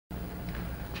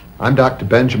I'm Dr.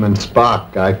 Benjamin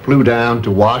Spock. I flew down to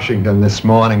Washington this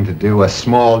morning to do a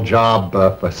small job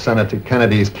for Senator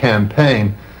Kennedy's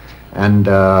campaign and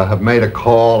have made a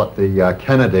call at the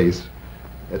Kennedys.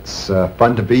 It's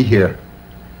fun to be here.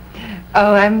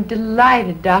 Oh, I'm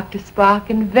delighted, Dr. Spock,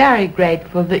 and very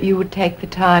grateful that you would take the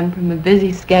time from a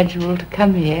busy schedule to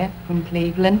come here from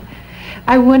Cleveland.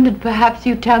 I wondered perhaps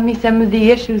you'd tell me some of the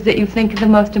issues that you think are the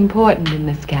most important in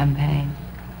this campaign.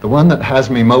 The one that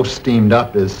has me most steamed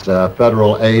up is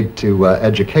federal aid to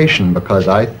education, because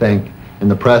I think in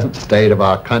the present state of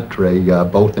our country,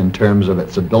 both in terms of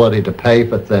its ability to pay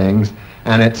for things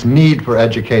and its need for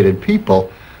educated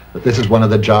people, that this is one of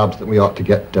the jobs that we ought to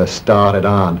get started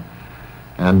on.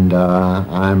 And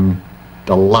I'm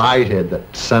delighted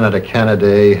that Senator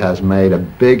Kennedy has made a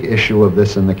big issue of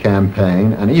this in the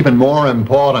campaign, and even more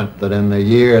important that in the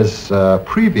years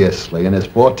previously, in his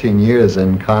 14 years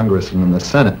in Congress and in the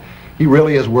Senate, he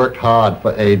really has worked hard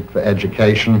for aid for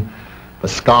education, for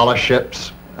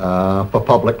scholarships, for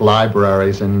public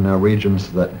libraries in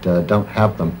regions that don't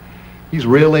have them. He's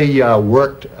really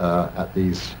worked at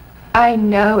these. I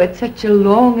know, it's such a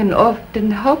long and often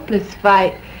hopeless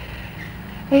fight.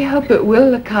 I hope it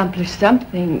will accomplish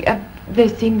something. There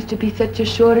seems to be such a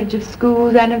shortage of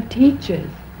schools and of teachers.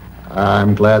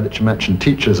 I'm glad that you mentioned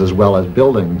teachers as well as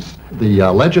buildings. The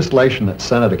legislation that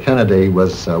Senator Kennedy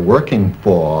was working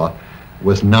for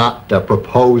was not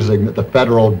proposing that the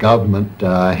federal government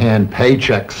hand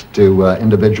paychecks to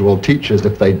individual teachers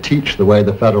if they teach the way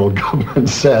the federal government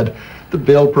said. The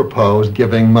bill proposed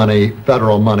giving money,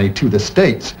 federal money, to the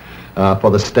states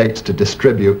for the states to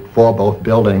distribute for both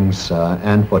buildings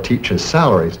and for teachers'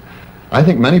 salaries. I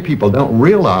think many people don't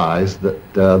realize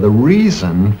that the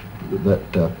reason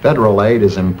that federal aid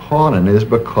is important is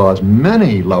because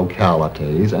many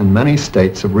localities and many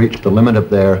states have reached the limit of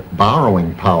their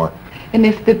borrowing power. And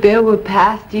if the bill were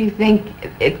passed, do you think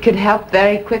it could help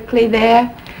very quickly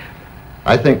there?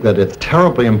 I think that it's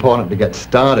terribly important to get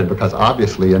started, because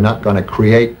obviously you're not going to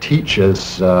create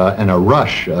teachers in a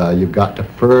rush. You've got to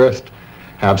first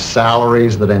have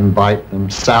salaries that invite them,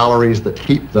 salaries that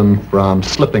keep them from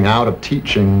slipping out of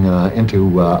teaching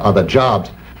into other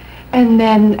jobs. And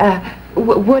then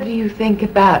what do you think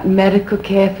about medical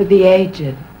care for the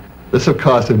aged? This, of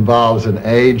course, involves an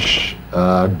age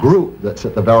group that's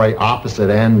at the very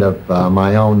opposite end of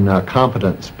my own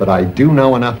competence, but I do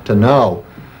know enough to know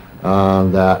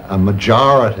that a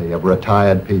majority of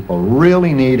retired people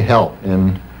really need help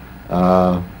in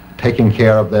taking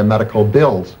care of their medical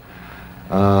bills.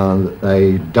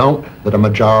 That a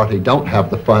majority don't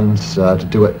have the funds to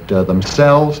do it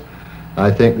themselves. I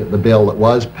think that the bill that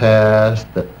was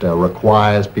passed that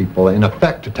requires people, in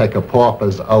effect, to take a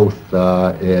pauper's oath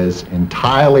is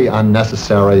entirely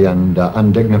unnecessary and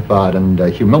undignified and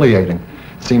humiliating.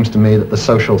 It seems to me that the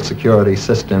Social Security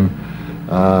system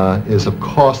is, of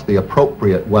course, the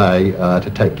appropriate way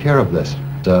to take care of this.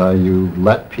 You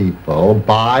let people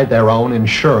buy their own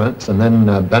insurance and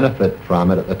then benefit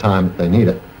from it at the time that they need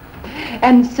it.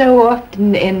 And so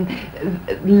often in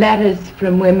letters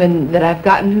from women that I've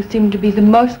gotten who seem to be the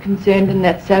most concerned in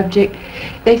that subject,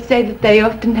 they say that they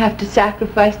often have to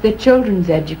sacrifice their children's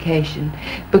education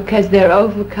because they're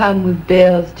overcome with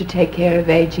bills to take care of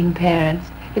aging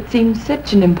parents. It seems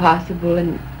such an impossible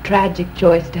and tragic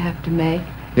choice to have to make.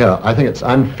 Yeah, I think it's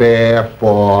unfair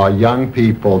for young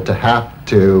people to have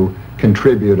to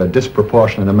contribute a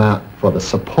disproportionate amount for the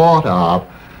support of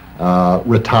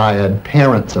retired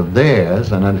parents of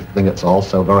theirs, and I think it's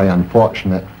also very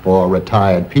unfortunate for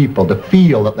retired people to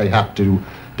feel that they have to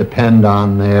depend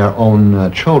on their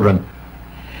own children.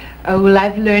 Oh, well,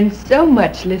 I've learned so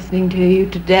much listening to you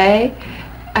today.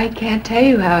 I can't tell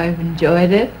you how I've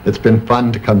enjoyed it. It's been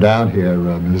fun to come down here,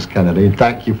 Mrs. Kennedy, and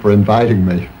thank you for inviting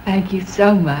me. Thank you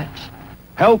so much.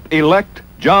 Help elect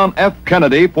John F.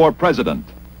 Kennedy for president.